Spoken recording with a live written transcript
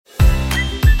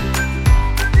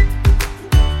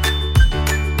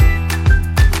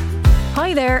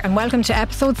Hi there, and welcome to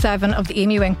episode 7 of the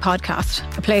Emu Inc.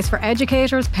 podcast, a place for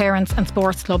educators, parents and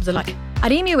sports clubs alike.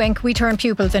 At Emu Inc. we turn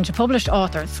pupils into published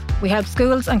authors. We help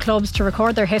schools and clubs to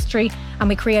record their history, and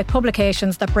we create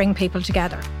publications that bring people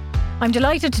together. I'm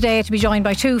delighted today to be joined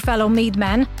by 2 fellow Meath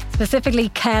men, specifically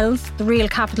Kells, the real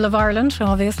capital of Ireland,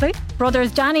 obviously.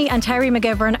 Brothers Danny and Terry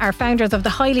McGivern are founders of the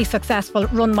highly successful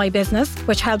Run My Business,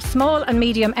 which helps small and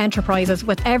medium enterprises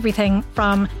with everything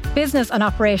from business and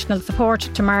operational support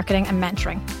to marketing and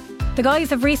mentoring. The guys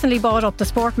have recently bought up the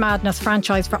Sport Madness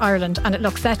franchise for Ireland, and it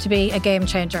looks set to be a game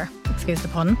changer, excuse the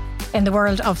pun, in the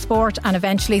world of sport and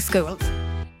eventually schools.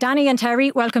 Danny and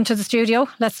Terry, welcome to the studio.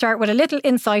 Let's start with a little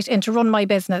insight into Run My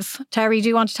Business. Terry, do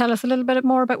you want to tell us a little bit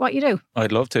more about what you do?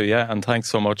 I'd love to, yeah. And thanks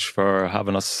so much for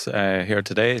having us here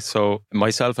today. So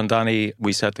myself and Danny,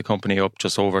 we set the company up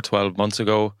just over 12 months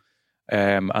ago.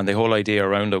 And the whole idea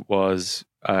around it was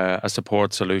a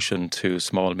support solution to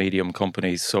small, medium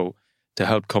companies. So to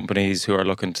help companies who are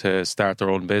looking to start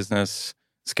their own business,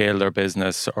 scale their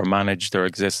business or manage their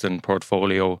existing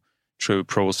portfolio through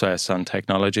process and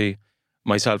technology.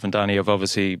 Myself and Danny have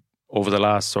obviously, over the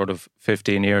last sort of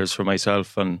 15 years for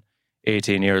myself and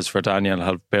 18 years for Daniel,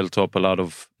 have built up a lot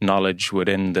of knowledge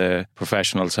within the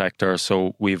professional sector.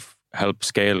 So we've helped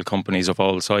scale companies of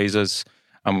all sizes,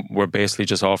 and we're basically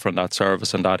just offering that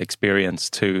service and that experience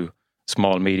to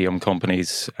small, medium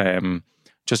companies.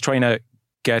 Just trying to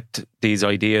get these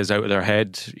ideas out of their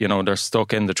head. You know, they're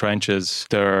stuck in the trenches.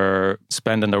 They're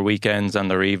spending their weekends and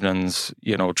their evenings,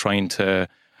 you know, trying to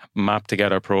map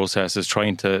together processes,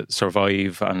 trying to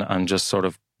survive and just sort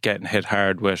of getting hit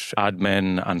hard with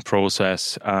admin and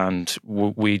process. And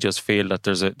we just feel that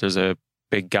there's a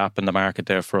big gap in the market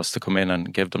there for us to come in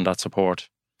and give them that support.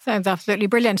 Sounds absolutely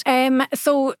brilliant.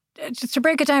 So just to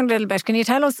break it down a little bit, can you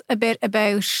tell us a bit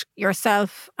about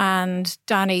yourself and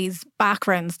Danny's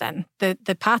backgrounds then?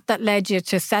 The path that led you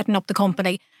to setting up the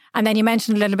company. And then you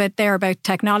mentioned a little bit there about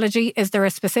technology. Is there a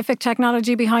specific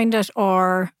technology behind it,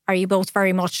 or are you both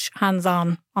very much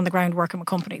hands-on on the ground working with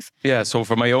companies? Yeah, so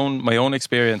for my own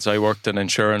experience, I worked in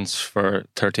insurance for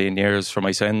 13 years for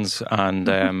my sins,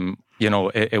 and you know,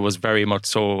 it was very much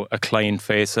so a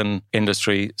client-facing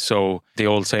industry. So the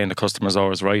old saying, "The customer's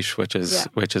always right," which is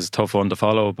a tough one to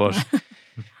follow. But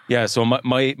yeah, so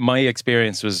my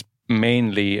experience was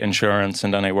mainly insurance,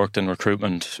 and then I worked in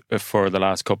recruitment for the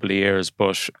last couple of years.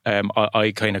 But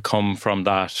I kind of come from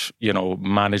that, you know,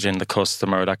 managing the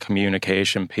customer, that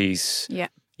communication piece,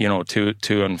 you know,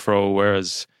 to and fro.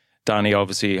 Whereas Danny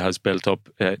obviously has built up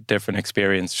a different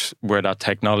experience where that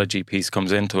technology piece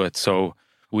comes into it. So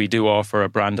we do offer a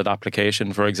branded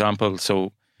application, for example.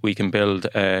 So we can build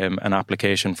an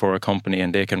application for a company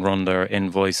and they can run their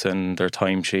invoicing, their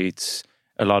timesheets,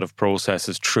 a lot of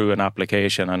processes through an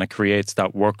application, and it creates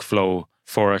that workflow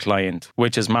for a client,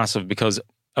 which is massive because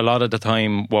a lot of the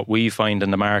time what we find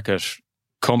in the market,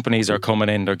 companies are coming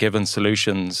in, they're giving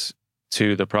solutions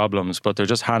to the problems, but they're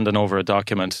just handing over a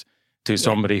document to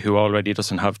somebody who already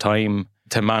doesn't have time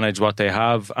to manage what they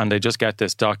have, and they just get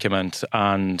this document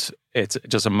and it's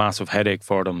just a massive headache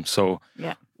for them. So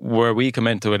where we come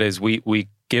into it is we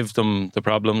give them the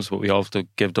problems, but we also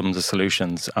give them the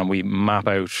solutions, and we map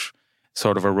out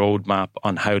sort of a roadmap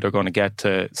on how they're going to get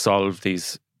to solve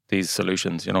these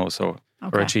solutions, you know,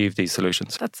 or achieve these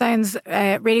solutions. That sounds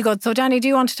really good. So Danny, do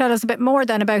you want to tell us a bit more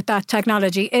then about that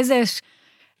technology? Is it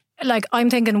like, I'm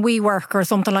thinking WeWork or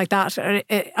something like that?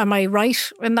 Am I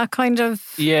right in that kind of?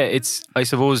 Yeah, it's, I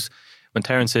suppose when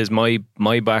Terence says my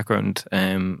background,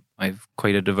 I've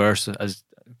quite a diverse, as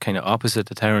kind of opposite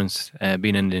to Terence,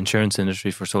 being in the insurance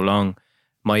industry for so long.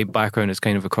 My background is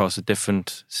kind of across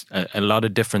a lot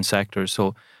of different sectors.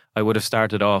 So I would have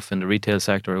started off in the retail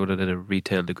sector. I would have did a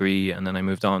retail degree, and then I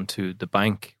moved on to the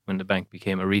bank when the bank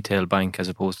became a retail bank as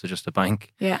opposed to just a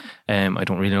bank. Yeah. I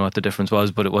don't really know what the difference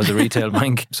was, but it was a retail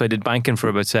bank. So I did banking for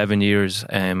about 7 years,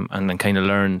 and then kind of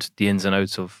learned the ins and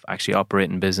outs of actually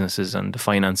operating businesses and the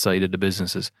finance side of the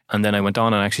businesses. And then I went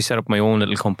on and actually set up my own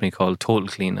little company called Total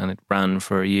Clean, and it ran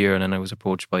for a year. And then I was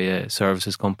approached by a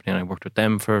services company, and I worked with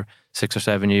them for 6 or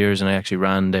 7 years, and I actually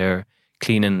ran their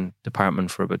cleaning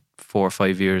department for about 4 or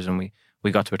 5 years, and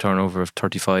we got to a turnover of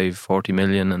 35, 40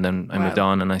 million, and then I moved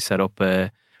on and I set up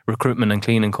a recruitment and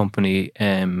cleaning company,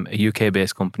 a UK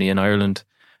based company in Ireland,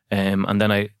 and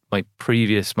then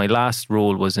my last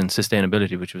role was in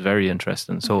sustainability, which was very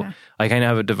interesting. So I kind of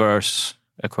have a diverse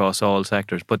across all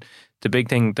sectors, but the big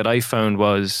thing that I found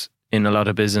was in a lot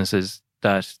of businesses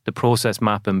that the process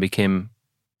mapping became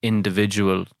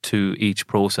individual to each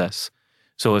process.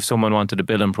 So if someone wanted a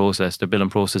billing process, their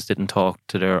billing process didn't talk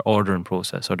to their ordering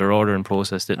process, or their ordering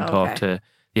process didn't talk to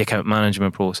the account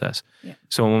management process. Yeah.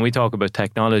 So when we talk about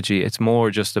technology, it's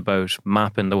more just about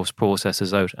mapping those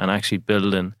processes out and actually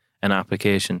building an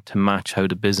application to match how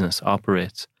the business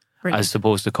operates. Brilliant. As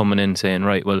opposed to coming in saying,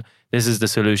 right, well, this is the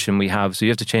solution we have, so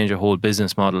you have to change your whole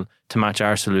business model to match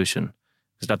our solution,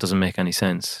 because that doesn't make any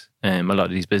sense. A lot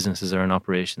of these businesses are in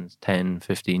operations 10,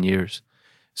 15 years.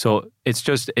 So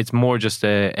it's more just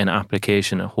an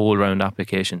application, a whole round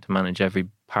application to manage every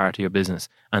part of your business,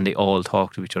 and they all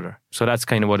talk to each other. So that's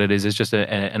kind of what it is. It's just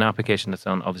an application that's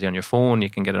obviously on your phone. You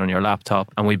can get it on your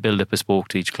laptop, and we build it bespoke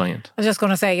to each client. I was just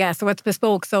going to say, yeah, so it's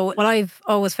bespoke. So what I've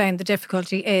always found the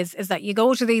difficulty is that you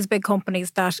go to these big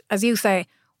companies that, as you say,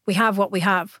 we have what we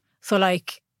have. So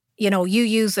like, you know, you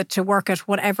use it to work it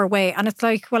whatever way. And it's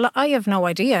like, well, I have no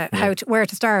idea where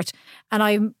to start. And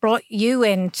I brought you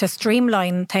in to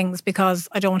streamline things because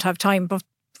I don't have time. But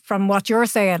from what you're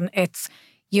saying, it's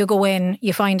you go in,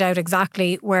 you find out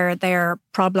exactly where their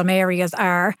problem areas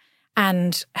are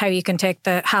and how you can take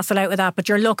the hassle out of that. But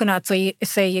you're looking at, so you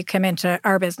say you come into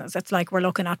our business, it's like we're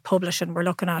looking at publishing, we're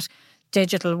looking at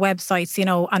digital websites, you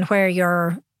know,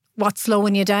 and what's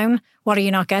slowing you down? What are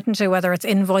you not getting to, whether it's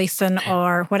invoicing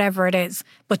or whatever it is?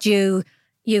 But you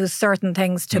use certain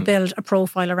things to build a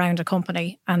profile around a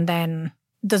company, and then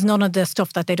there's none of the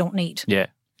stuff that they don't need. Yeah.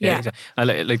 Exactly. I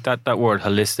like that word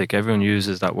holistic. Everyone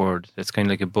uses that word. It's kind of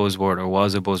like a buzzword, or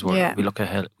was a buzzword. Yeah. We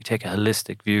take a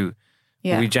holistic view.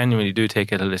 Yeah. We genuinely do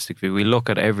take a holistic view. We look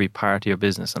at every part of your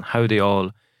business and how they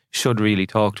all should really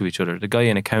talk to each other. The guy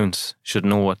in accounts should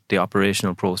know what the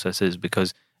operational process is,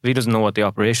 because if he doesn't know what the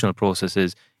operational process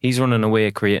is, he's running away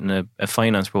creating a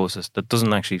finance process that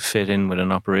doesn't actually fit in with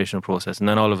an operational process. And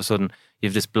then all of a sudden, you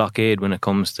have this blockade when it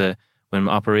comes to when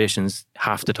operations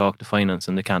have to talk to finance,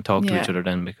 and they can't talk to each other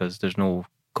then because there's no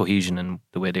cohesion in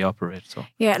the way they operate. So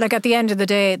yeah, like at the end of the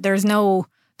day, that's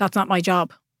not my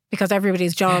job, because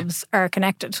everybody's jobs are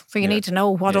connected. So you need to know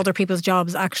what other people's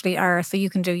jobs actually are, so you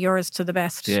can do yours to the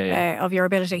best of your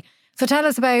ability. So tell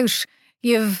us about...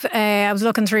 I was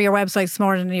looking through your website this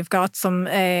morning, and you've got some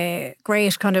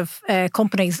great kind of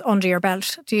companies under your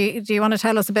belt. Do you want to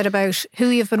tell us a bit about who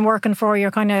you've been working for,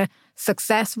 your kind of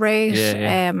success rate,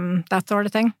 that sort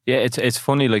of thing? Yeah, it's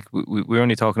funny, like we were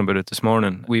only talking about it this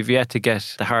morning. We've yet to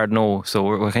get the hard no, so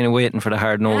we're kind of waiting for the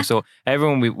hard no. So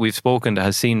everyone we've spoken to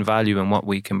has seen value in what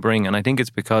we can bring, and I think it's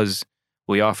because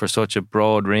we offer such a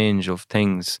broad range of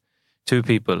things to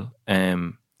people.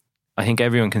 I think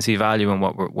everyone can see value in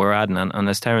what we're adding. And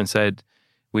as Terence said,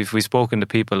 we've spoken to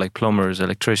people like plumbers,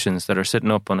 electricians that are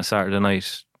sitting up on a Saturday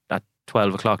night at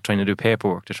 12 o'clock trying to do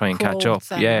paperwork to try and catch up.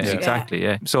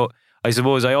 Exactly. So I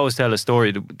suppose I always tell a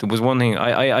story. There was one thing,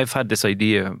 I've had this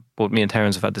idea, both me and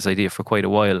Terence have had this idea for quite a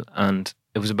while. And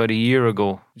it was about a year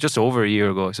ago, just over a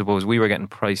year ago, I suppose, we were getting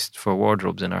priced for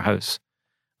wardrobes in our house.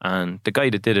 And the guy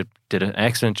that did it did an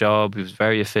excellent job. He was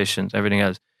very efficient, everything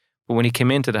else. But when he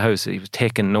came into the house, he was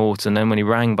taking notes, and then when he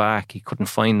rang back, he couldn't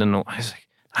find the note. I was like,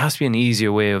 there has to be an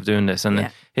easier way of doing this. And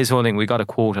then his whole thing, we got a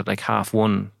quote at like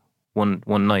 1:30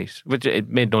 one night, which it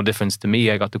made no difference to me.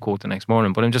 I got the quote the next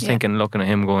morning. But I'm just thinking, looking at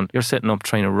him going, you're sitting up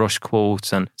trying to rush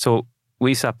quotes. And so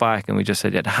we sat back and we just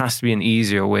said, there has to be an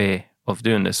easier way of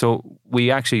doing this. So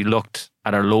we actually looked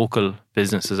at our local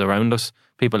businesses around us,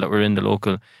 people that were in the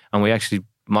local, and we actually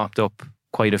mopped up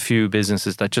quite a few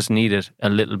businesses that just needed a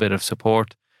little bit of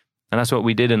support. And that's what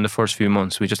we did in the first few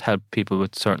months. We just helped people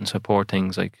with certain support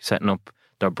things like setting up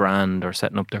their brand or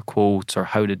setting up their quotes or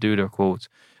how to do their quotes.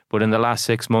 But in the last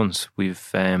 6 months, we've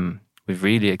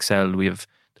really excelled. We have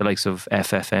the likes of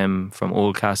FFM from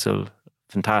Oldcastle,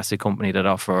 fantastic company that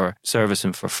offer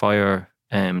servicing for fire.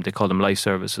 They call them life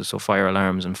services, so fire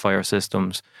alarms and fire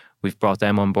systems. We've brought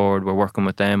them on board. We're working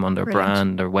with them on their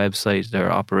brand, their website,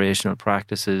 their operational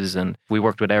practices. And we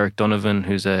worked with Eric Donovan,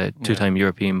 who's a two-time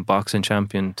European boxing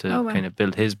champion, to kind of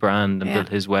build his brand and build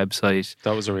his website.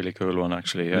 That was a really cool one,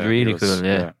 actually. Yeah, really cool,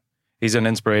 yeah. He's an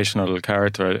inspirational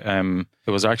character.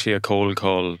 It was actually a cold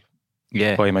call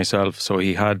by myself. So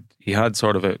he had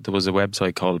sort of there was a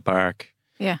website called Bark,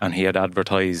 and he had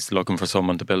advertised looking for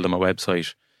someone to build him a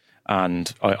website.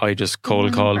 And I just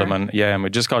cold called him, and we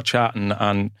just got chatting,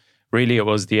 and really it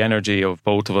was the energy of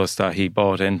both of us that he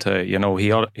bought into. You know,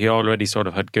 he already sort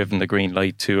of had given the green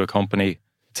light to a company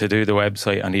to do the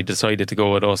website, and he decided to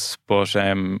go with us. But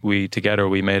we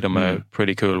made him a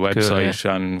pretty cool website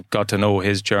and got to know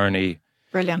his journey.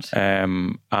 Brilliant.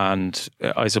 And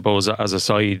I suppose as a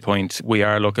side point, we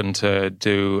are looking to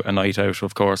do a night out,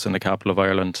 of course, in the capital of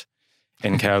Ireland,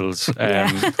 in Kells. Yeah.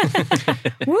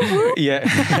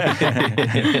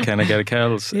 Can I get a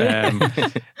Kells?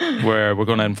 Where we're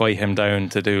going to invite him down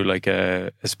to do like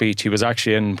a speech. He was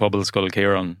actually in Pobbleskull,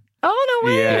 Kieran, Oh, no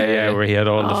way. Yeah, where he had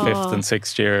all the fifth and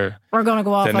sixth year. We're going to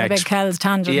go off on a big Kells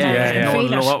tangent. Yeah. No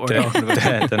one know what we're talking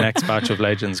about. The next batch of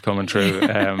legends coming through.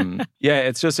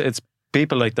 It's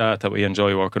people like that we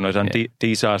enjoy working with. And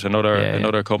DSAT,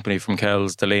 another company from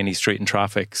Kells, Delaney Street and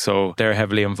Traffic. So they're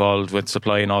heavily involved with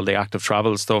supplying all the active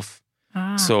travel stuff.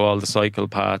 So all the cycle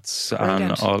paths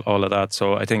and all of that.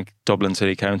 So I think Dublin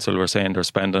City Council were saying they're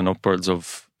spending upwards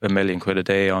of £1 million a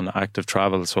day on active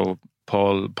travel. So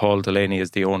Paul Delaney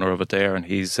is the owner of it there, and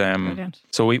he's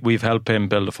so we've helped him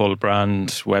build a full brand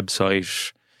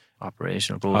website,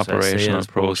 operational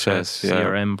process,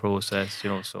 CRM process,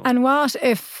 so. And what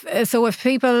if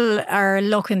people are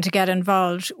looking to get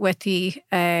involved with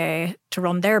to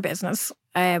run their business,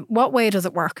 what way does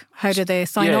it work? How do they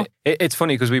sign up? It's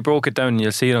funny because we broke it down,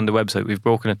 you'll see it on the website, we've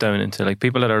broken it down into like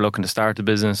people that are looking to start a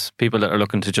business, people that are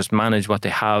looking to just manage what they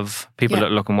have, people that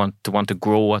are looking want to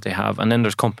grow what they have, and then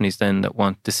there's companies then that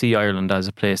want to see Ireland as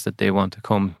a place that they want to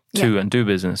come to and do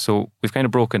business. So we've kind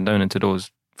of broken down into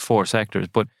those 4 sectors,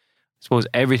 but I suppose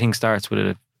everything starts with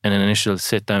an initial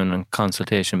sit down and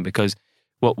consultation, because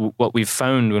what we've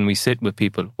found when we sit with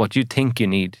people, what you think you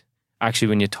need, actually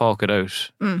when you talk it out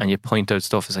and you point out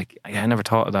stuff, it's like, I never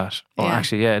thought of that. Or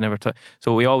actually, I never thought.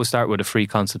 So we always start with a free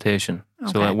consultation.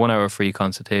 Okay. So a 1 hour free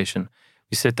consultation.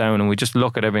 We sit down and we just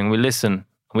look at everything. We listen,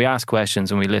 we ask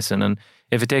questions and we listen. And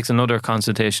if it takes another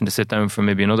consultation to sit down for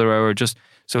maybe another hour, just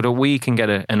so that we can get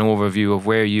an overview of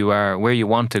where you are, where you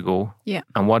want to go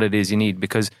and what it is you need.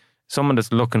 Because someone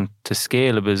that's looking to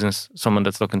scale a business, someone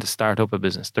that's looking to start up a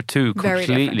business, they're two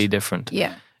completely different.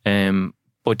 Yeah.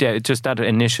 But just that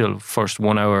initial first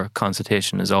 1 hour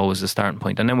consultation is always the starting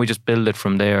point. And then we just build it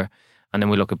from there. And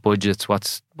then we look at budgets,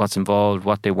 what's involved,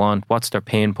 what they want, what's their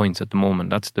pain points at the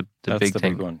moment. That's the big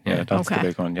thing. Big one. Yeah, that's the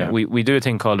big one. Yeah. We do a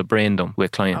thing called a brain dump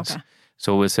with clients. Okay.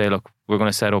 So we'll say, look, we're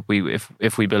going to set up,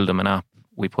 if we build them an app,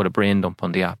 we put a brain dump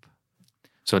on the app.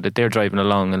 So that they're driving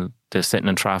along and they're sitting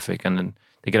in traffic, and then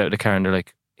they get out of the car and they're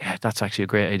like, yeah, that's actually a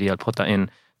great idea. I'll put that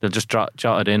in. They'll just jot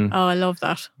it in. Oh, I love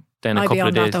that. Then a couple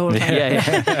of days.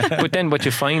 But then what you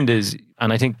find is,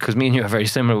 and I think because me and you are very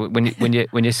similar,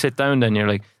 when you sit down, then you're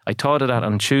like, I thought of that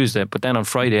on Tuesday, but then on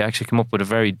Friday I actually come up with a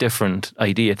very different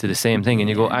idea to the same thing, and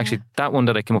you go, actually, that one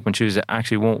that I came up on Tuesday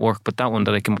actually won't work, but that one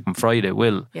that I came up on Friday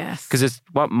will. Yes. Because it's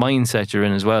what mindset you're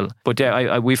in as well. But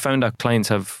we found that clients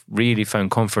have really found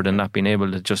comfort in that, being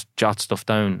able to just jot stuff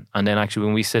down, and then actually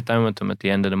when we sit down with them at the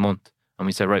end of the month and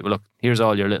we say, right, well, look, here's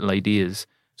all your little ideas.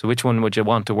 So which one would you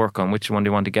want to work on? Which one do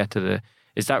you want to get to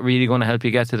is that really going to help you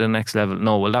get to the next level?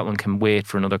 No, well, that one can wait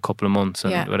for another couple of months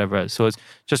and whatever else. So it's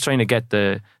just trying to get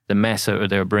the mess out of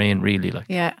their brain, really.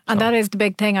 And that is the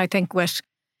big thing, I think, with,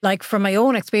 like, from my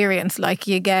own experience, like,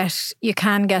 you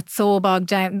can get so bogged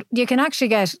down. You can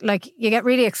actually you get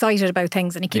really excited about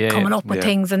things and you keep coming up with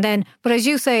things. And then, but as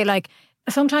you say, like,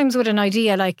 sometimes with an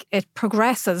idea, like, it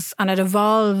progresses and it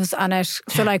evolves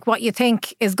so like what you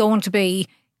think is going to be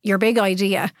your big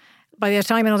idea, by the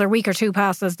time another week or two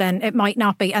passes, then it might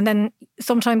not be. And then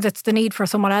sometimes it's the need for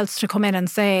someone else to come in and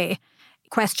say,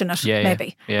 question it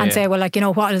say, well, like,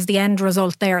 what is the end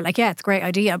result there? Like, it's a great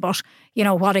idea, but,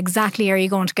 what exactly are you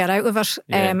going to get out of it?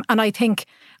 And I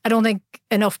don't think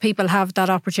enough people have that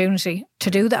opportunity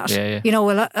to do that.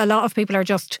 A lot of people are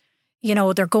just,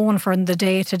 they're going for the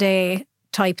day-to-day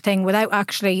type thing without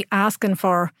actually asking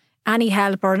for any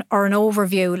help or an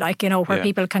overview, like, where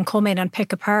people can come in and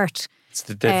pick apart. It's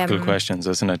the difficult questions,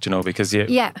 isn't it? Because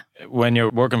when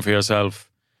you're working for yourself,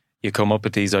 you come up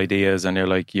with these ideas and you're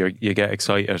like, you get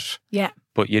excited. Yeah.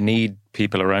 But you need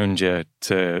people around you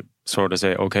to sort of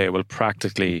say, okay, well,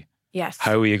 practically,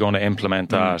 how are you going to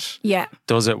implement that? Yeah.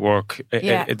 Does it work?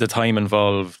 The time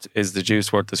involved, is the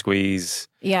juice worth the squeeze?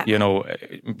 Yeah.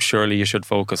 Surely you should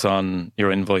focus on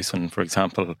your invoicing, for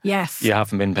example. Yes. You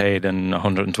haven't been paid in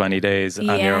 120 days and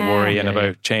you're worrying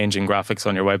about changing graphics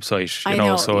on your website. I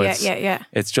know. So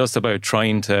it's just about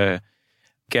trying to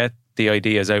get the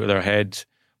ideas out of their head,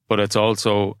 but it's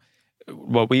also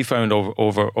what we found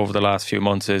over the last few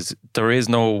months is there is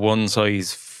no one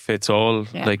size fits all.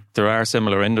 Like, there are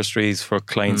similar industries for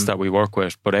clients that we work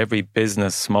with, but every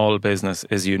business, small business,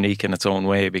 is unique in its own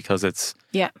way because it's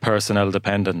personnel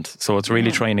dependent. So it's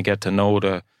really trying to get to know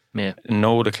the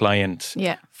client,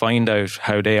 find out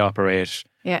how they operate,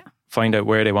 find out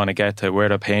where they want to get to, where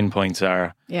their pain points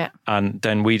are, and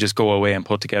then we just go away and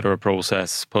put together a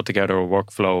process, put together a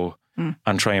workflow,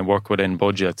 and try and work within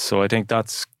budgets. So I think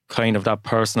that's kind of that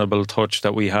personable touch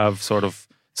that we have sort of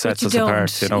sets us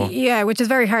apart, Yeah, which is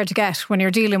very hard to get when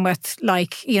you're dealing with,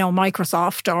 like,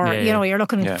 Microsoft or, you're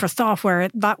looking for software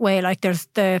that way. Like, there's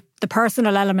the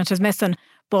personal element is missing.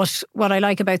 But what I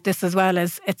like about this as well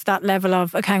is it's that level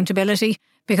of accountability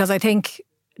because I think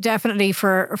definitely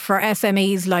for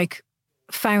SMEs, like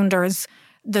founders,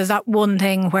 there's that one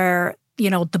thing where, you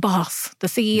know, the boss, the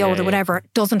CEO, the whatever,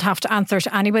 doesn't have to answer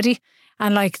to anybody.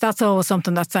 And like, that's always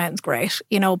something that sounds great,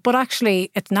 you know, but actually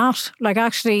it's not. Like,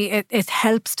 actually it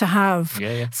helps to have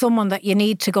someone that you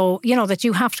need to go, you know, that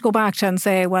you have to go back to and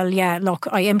say, well, yeah, look,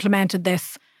 I implemented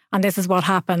this and this is what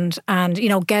happened, and, you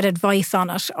know, get advice on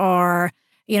it. Or,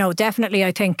 you know, definitely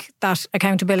I think that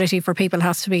accountability for people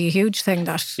has to be a huge thing.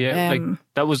 That like,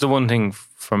 that was the one thing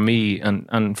for me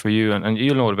and for you, and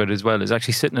you'll know about it as well, is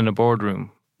actually sitting in a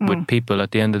boardroom with people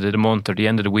at the end of the month or the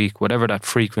end of the week, whatever that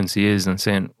frequency is, and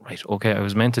saying, right, okay, I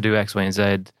was meant to do X, Y, and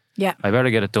Z. Yeah. I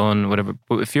better get it done, whatever.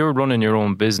 But if you're running your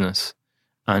own business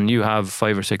and you have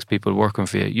 5 or 6 people working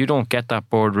for you, you don't get that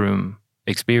boardroom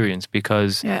experience,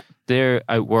 because they're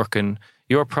out working.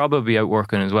 You're probably out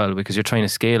working as well, because you're trying to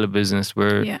scale a business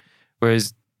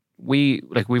whereas we've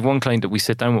one client that we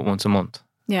sit down with once a month.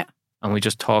 Yeah. And we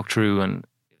just talk through, and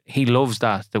he loves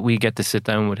that we get to sit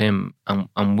down with him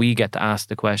and we get to ask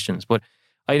the questions. But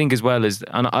I think as well is,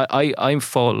 and I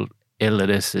fall ill at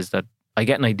this, is that I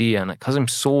get an idea, and because I'm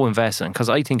so invested, and because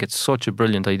I think it's such a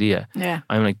brilliant idea,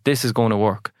 I'm like, this is going to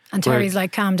work. And Terry's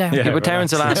like, calm down. Yeah, but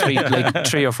Terence will ask me like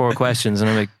 3 or 4 questions, and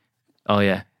I'm like, oh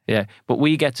yeah. But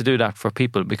we get to do that for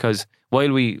people, because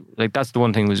while we, like, that's the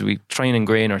one thing, was we try and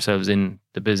ingrain ourselves in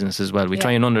the business as well. We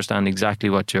try and understand exactly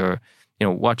what your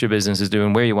business is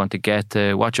doing, where you want to get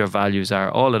to, what your values are,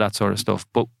 all of that sort of stuff.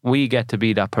 But we get to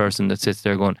be that person that sits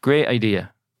there going, great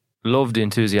idea, love the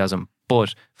enthusiasm,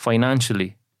 but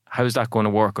financially, how's that going to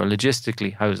work? Or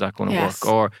logistically, how's that going to work?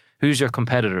 Or who's your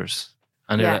competitors?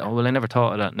 And they're like, oh, well, I never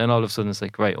thought of that. And then all of a sudden it's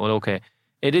like, right, well, okay,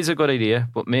 it is a good idea,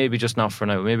 but maybe just not for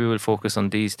now. Maybe we'll focus on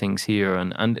these things here.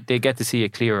 And they get to see a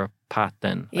clearer path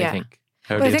then, I think.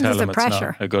 How do you tell them it's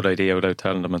not a good idea without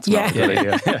telling them it's not a good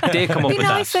idea? They come up with that. Be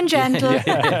nice and gentle.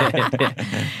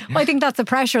 Well, I think that's a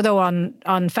pressure though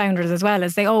on founders as well,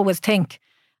 is they always think,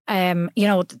 you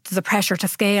know, there's a pressure to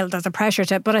scale, there's a pressure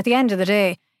to, but at the end of the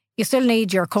day, you still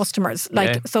need your customers.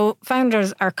 Like, so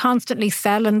founders are constantly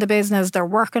selling the business, they're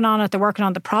working on it, they're working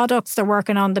on the products, they're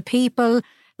working on the people.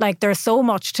 Like, there's so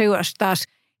much to it that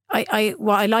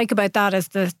what I like about that is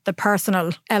the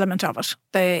personal element of it.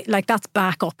 That's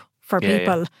backup for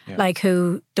people like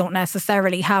who don't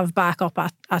necessarily have backup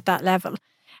at that level.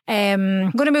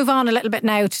 I'm going to move on a little bit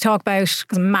now to talk about,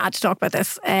 because I'm mad to talk about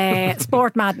this,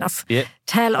 Sport Madness.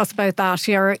 Tell us about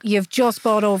that. You've just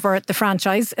bought over the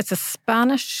franchise. It's a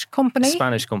Spanish company.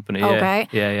 Okay.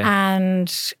 Yeah. And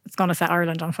it's going to set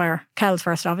Ireland on fire. Kells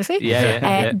first, obviously.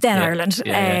 Then Ireland.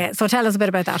 So tell us a bit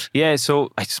about that. Yeah,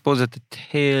 so I suppose at the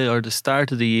tail or the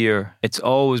start of the year, it's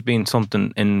always been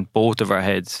something in both of our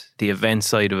heads, the event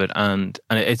side of it. And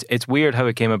it's weird how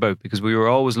it came about, because we were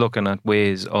always looking at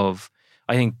ways of,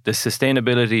 I think the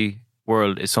sustainability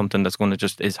world is something that's going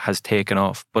to has taken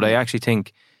off. But I actually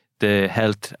think the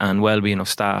health and well-being of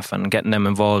staff and getting them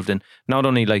involved in, not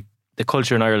only like the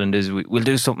culture in Ireland is we'll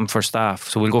do something for staff.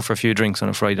 So we'll go for a few drinks on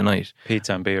a Friday night.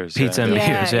 Pizza and beers.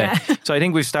 Yeah. So I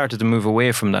think we've started to move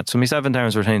away from that. So myself and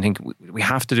Terence were trying to think, we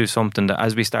have to do something that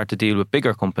as we start to deal with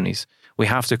bigger companies, we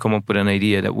have to come up with an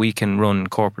idea that we can run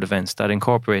corporate events that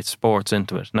incorporate sports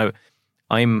into it. Now,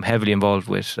 I'm heavily involved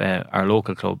with our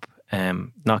local club,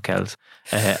 not Kells,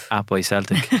 Apoy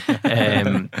Celtic.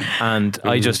 And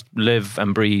I just live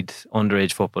and breathe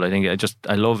underage football. I think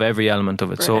I love every element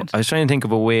of it. Brilliant. So I was trying to think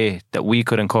of a way that we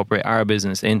could incorporate our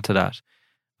business into that.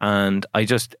 And I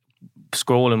just,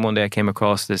 scrolling one day, I came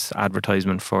across this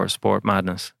advertisement for Sport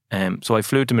Madness. So I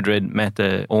flew to Madrid, met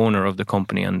the owner of the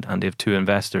company, and they have 2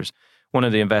 investors. One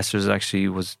of the investors actually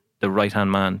was the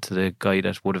right-hand man to the guy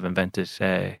that would have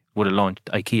launched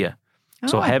IKEA.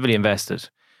 So heavily invested.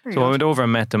 So I went over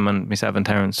and met them, and myself and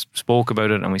Terence spoke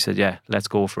about it, and we said, yeah, let's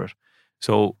go for it.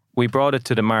 So we brought it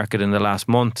to the market in the last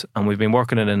month, and we've been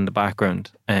working it in the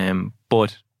background.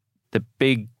 But the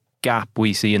big gap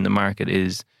we see in the market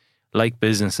is, like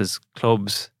businesses,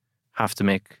 clubs have to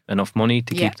make enough money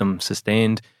to keep them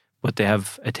sustained, but they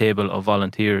have a table of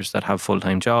volunteers that have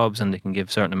full-time jobs and they can give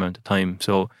a certain amount of time.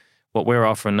 So what we're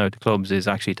offering now to clubs is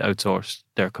actually to outsource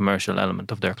their commercial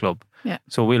element of their club. Yeah.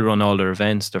 So we'll run all their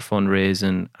events, their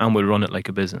fundraising, and we'll run it like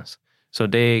a business. So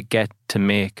they get to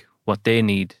make what they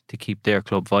need to keep their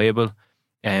club viable,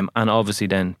 and obviously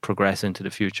then progress into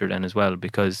the future then as well,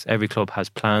 because every club has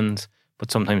plans, but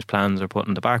sometimes plans are put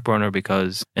on the back burner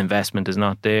because investment is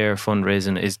not there,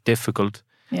 fundraising is difficult.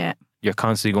 Yeah. You're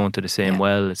constantly going to the same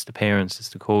well. It's the parents, it's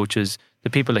the coaches,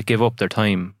 the people that give up their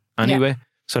time anyway. Yeah.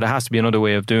 So there has to be another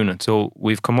way of doing it. So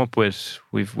we've come up with,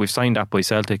 we've signed Apoy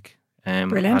Celtic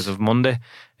as of Monday,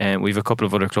 and we've a couple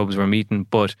of other clubs we're meeting,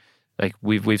 but like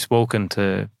we've spoken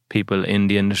to people in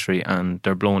the industry and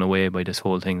they're blown away by this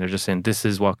whole thing. They're just saying this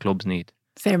is what clubs need.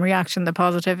 Same reaction, the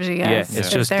positivity. It's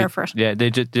just there for it. Yeah,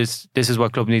 this is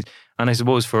what club needs. And I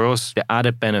suppose for us, the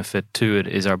added benefit to it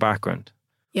is our background.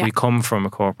 Yeah. We come from a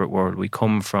corporate world. We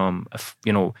come from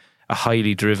a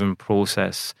highly driven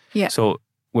process. Yeah. So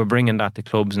we're bringing that to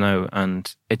clubs now,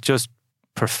 and it just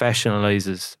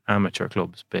professionalizes amateur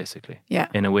clubs basically. Yeah.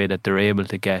 In a way that they're able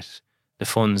to get the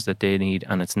funds that they need,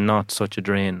 and it's not such a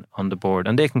drain on the board,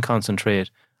 and they can concentrate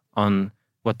on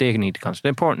what they need to concentrate. The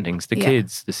important things, the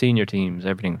kids, the senior teams,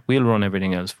 everything. We'll run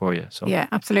everything else for you. So yeah,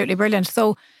 absolutely brilliant.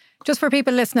 So just for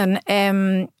people listening,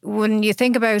 when you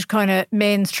think about kind of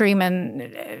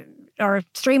streamlining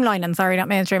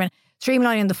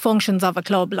the functions of a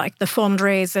club, like the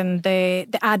fundraising, the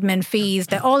admin fees,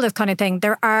 all this kind of thing,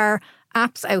 there are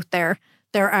apps out there.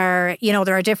 There are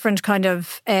different kind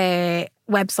of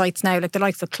websites now, like the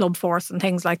likes of Club Force and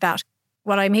things like that.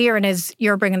 What I'm hearing is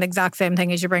you're bringing the exact same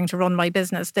thing as you bring to Run My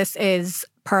Business. This is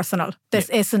personal. This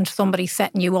isn't somebody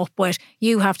setting you up with,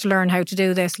 you have to learn how to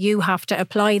do this, you have to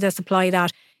apply this, apply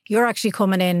that. You're actually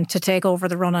coming in to take over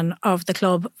the running of the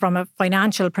club from a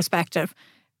financial perspective.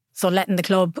 So letting the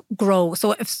club grow.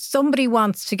 So if somebody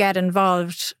wants to get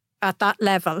involved at that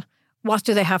level, what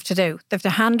do they have to do? They have to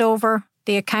hand over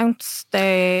the accounts.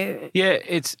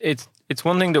 It's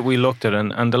one thing that we looked at,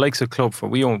 and the likes of Club Force,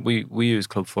 we use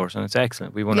Club Force, and it's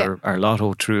excellent. We run our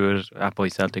lotto through it. Apoy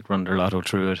Celtic run their lotto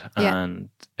through it, and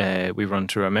we run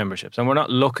through our memberships. And we're not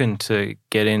looking to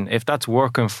get in if that's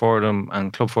working for them.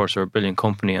 And Club Force are a brilliant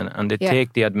company, and they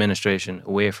take the administration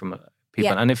away from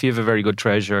people. And if you have a very good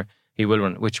treasurer, he will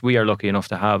run, which we are lucky enough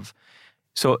to have.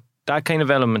 So that kind of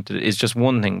element is just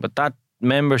one thing, but that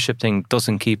membership thing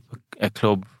doesn't keep a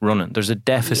club running. There's a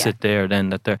deficit there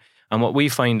then and what we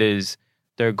find is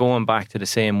they're going back to the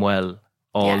same well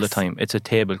all the time. It's a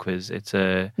table quiz. It's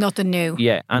nothing new.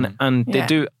 Yeah, and they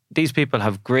do. These people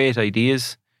have great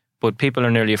ideas, but people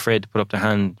are nearly afraid to put up their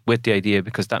hand with the idea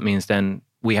because that means then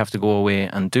we have to go away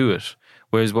and do it.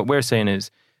 Whereas what we're saying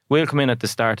is we'll come in at the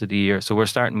start of the year. So we're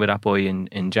starting with Apoy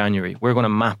in January. We're going to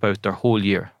map out their whole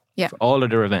year for all of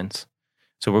their events.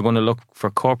 So we're going to look for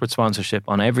corporate sponsorship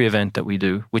on every event that we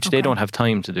do, which they don't have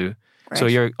time to do. Great. So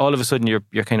you're all of a sudden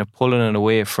you're kind of pulling it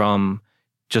away from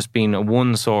just being a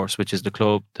one source, which is the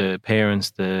club, the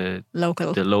parents, the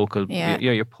local. Yeah.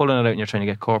 You're pulling it out and you're trying to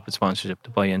get corporate sponsorship to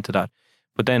buy into that.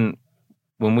 But then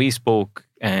when we spoke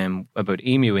about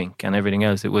Emu Inc. and everything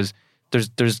else, it was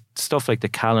there's stuff like the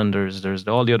calendars, there's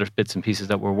all the other bits and pieces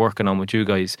that we're working on with you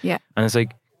guys. Yeah. And it's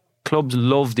like clubs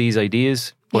love these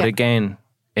ideas, but again,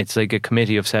 it's like a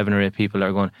committee of 7 or 8 people that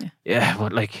are going,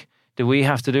 but like, do we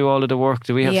have to do all of the work?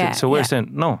 Do we have to? So we're saying,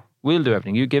 no, we'll do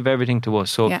everything. You give everything to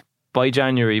us. So by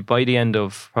January, by the end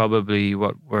of probably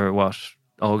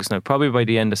August now, probably by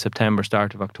the end of September,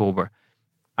 start of October,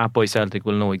 Apoy Celtic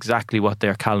will know exactly what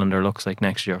their calendar looks like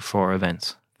next year for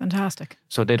events. Fantastic.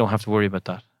 So they don't have to worry about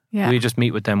that. Yeah. We just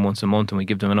meet with them once a month and we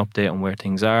give them an update on where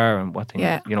things are and what things,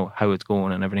 how it's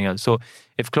going and everything else. So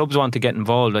if clubs want to get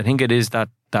involved, I think it is that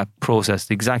process.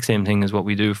 The exact same thing as what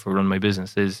we do for Run My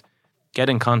Business is get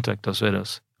in contact with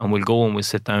us and we'll go and we'll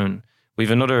sit down.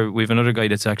 We've another guy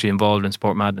that's actually involved in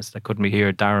Sport Madness that couldn't be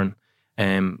here, Darren,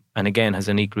 and again has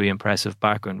an equally impressive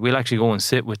background. We'll actually go and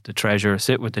sit with the treasurer,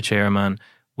 sit with the chairman.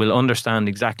 We'll understand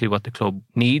exactly what the club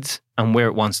needs and where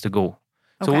it wants to go.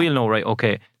 So we'll know, right,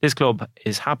 okay, this club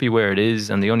is happy where it is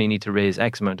and they only need to raise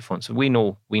X amount of funds. So we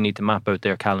know we need to map out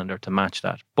their calendar to match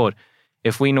that. But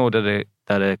if we know that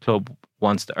a club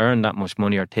wants to earn that much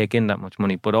money or take in that much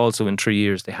money, but also in 3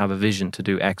 years they have a vision to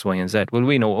do X, Y, and Z, well,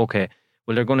 we know, okay,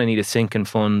 well, they're going to need a sinking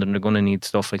fund and they're going to need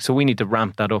stuff like, so we need to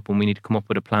ramp that up and we need to come up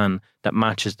with a plan that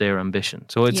matches their ambition.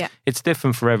 So it's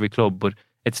different for every club, but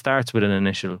it starts with an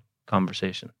initial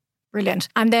conversation. Brilliant.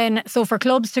 And then, so for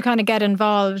clubs to kind of get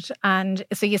involved, and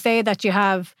so you say that they'll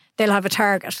have a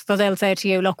target. So they'll say to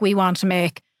you, look, we want to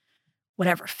make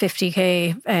whatever,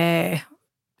 50k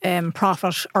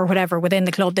profit or whatever within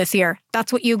the club this year.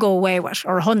 That's what you go away with,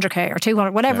 or 100k or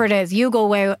 200, whatever it is. You go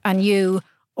away and you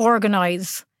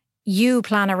organise, you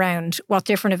plan around what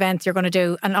different events you're going to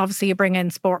do. And obviously you bring in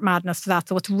Sport Madness to that.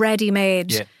 So it's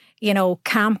ready-made,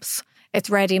 camps. It's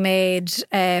ready-made,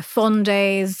 fun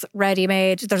days,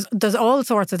 ready-made. There's all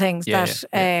sorts of things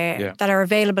that are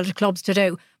available to clubs to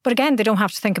do. But again, they don't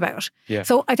have to think about it. Yeah.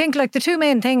 So I think like the two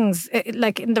main things,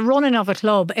 like in the running of a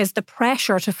club, is the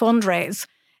pressure to fundraise,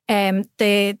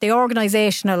 the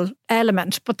organisational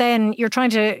element. But then you're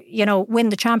trying to, win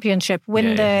the championship,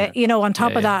 on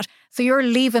top of that. So you're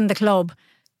leaving the club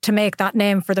to make that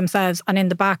name for themselves. And in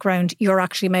the background, you're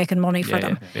actually making money for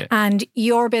them. Yeah. And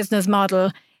your business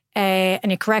model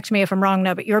and you correct me if I'm wrong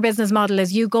now, but your business model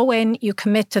is you go in, you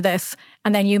commit to this,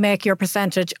 and then you make your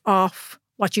percentage off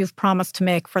what you've promised to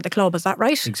make for the club. Is that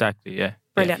right? Exactly, yeah.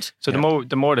 Brilliant. Yeah. So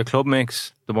the more the club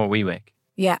makes, the more we make.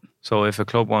 Yeah. So if a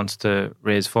club wants to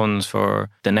raise funds for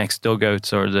the next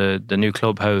dugouts or the new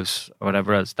clubhouse or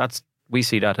whatever else, we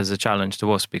see that as a challenge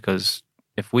to us, because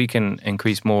if we can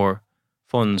increase more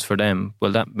funds for them,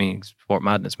 well, that means Sport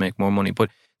Madness make more money. But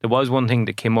there was one thing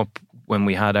that came up when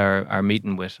we had our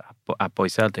meeting at Boy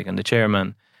Celtic, and the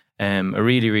chairman, a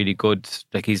really, really good,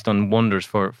 like he's done wonders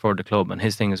for the club, and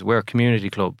his thing is, we're a community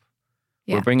club.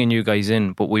 Yeah. We're bringing you guys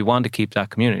in, but we want to keep that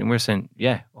community. And we're saying,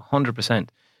 yeah, 100%.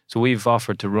 So we've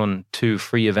offered to run 2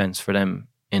 free events for them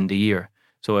in the year.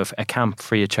 So if a camp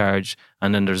free of charge,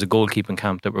 and then there's a goalkeeping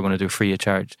camp that we're going to do free of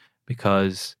charge,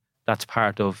 because that's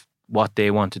part of what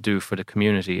they want to do for the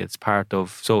community. It's part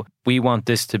of, so we want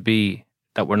this to be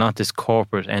that we're not this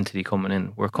corporate entity coming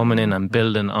in. We're coming in and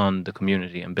building on the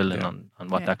community and building on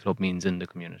what that club means in the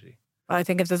community. Well, I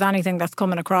think if there's anything that's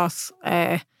coming across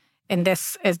in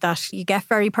this, is that you get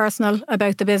very personal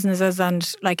about the businesses,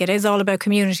 and like it is all about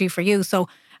community for you. So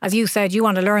as you said, you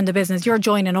want to learn the business, you're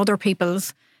joining other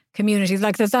people's communities.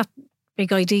 Like there's that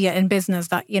big idea in business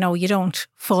that, you know, you don't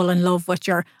fall in love with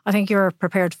I think you're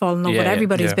prepared to fall in love with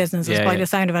everybody's businesses by the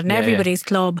sound of it, and everybody's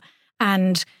club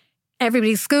and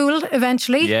everybody's school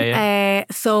eventually.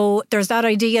 So there's that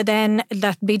idea then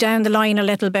that be down the line a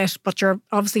little bit, but you're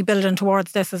obviously building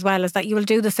towards this as well, is that you will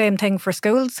do the same thing for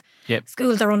schools.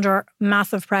 Schools are under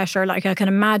massive pressure. Like I can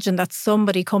imagine that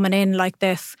somebody coming in like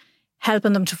this,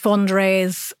 helping them to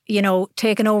fundraise, you know,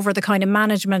 taking over the kind of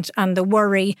management and the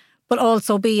worry, but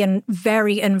also being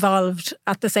very involved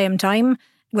at the same time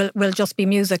will just be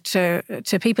music to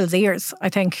people's ears. I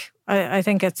think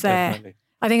it's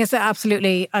I think it's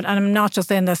absolutely, and I'm not just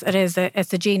saying this,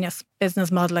 it's a genius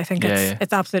business model. I think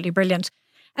it's absolutely brilliant.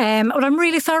 But I'm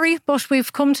really sorry, but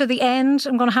we've come to the end.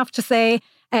 I'm going to have to say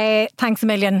thanks a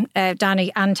million,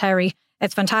 Danny and Terry.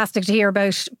 It's fantastic to hear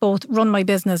about both Run My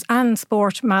Business and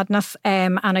Sport Madness.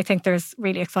 And I think there's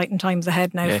really exciting times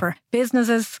ahead now for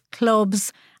businesses,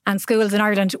 clubs and schools in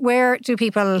Ireland. Where do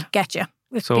people get you?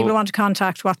 If people want to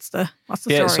contact, what's the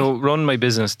story? So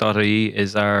runmybusiness.ie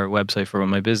is our website for Run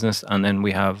My Business, and then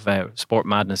we have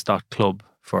sportmadness.club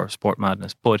for Sport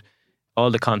Madness. But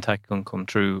all the contact can come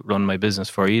through Run My Business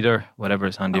for either, whatever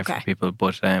is handier for people.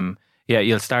 But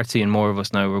you'll start seeing more of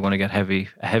us now. We're going to get a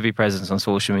heavy presence on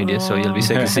social media, so you'll be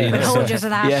sick of seeing us. Hold you to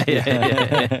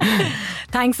that.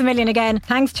 Thanks a million again.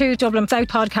 Thanks to Dublin South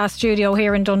Podcast Studio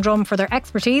here in Dundrum for their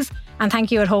expertise, and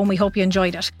thank you at home. We hope you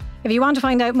enjoyed it. If you want to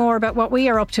find out more about what we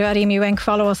are up to at Emu Inc.,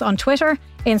 follow us on Twitter,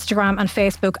 Instagram and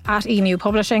Facebook at Emu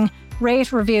Publishing.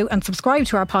 Rate, review and subscribe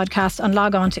to our podcast, and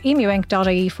log on to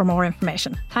emuinc.ie for more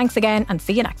information. Thanks again, and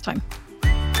see you next time.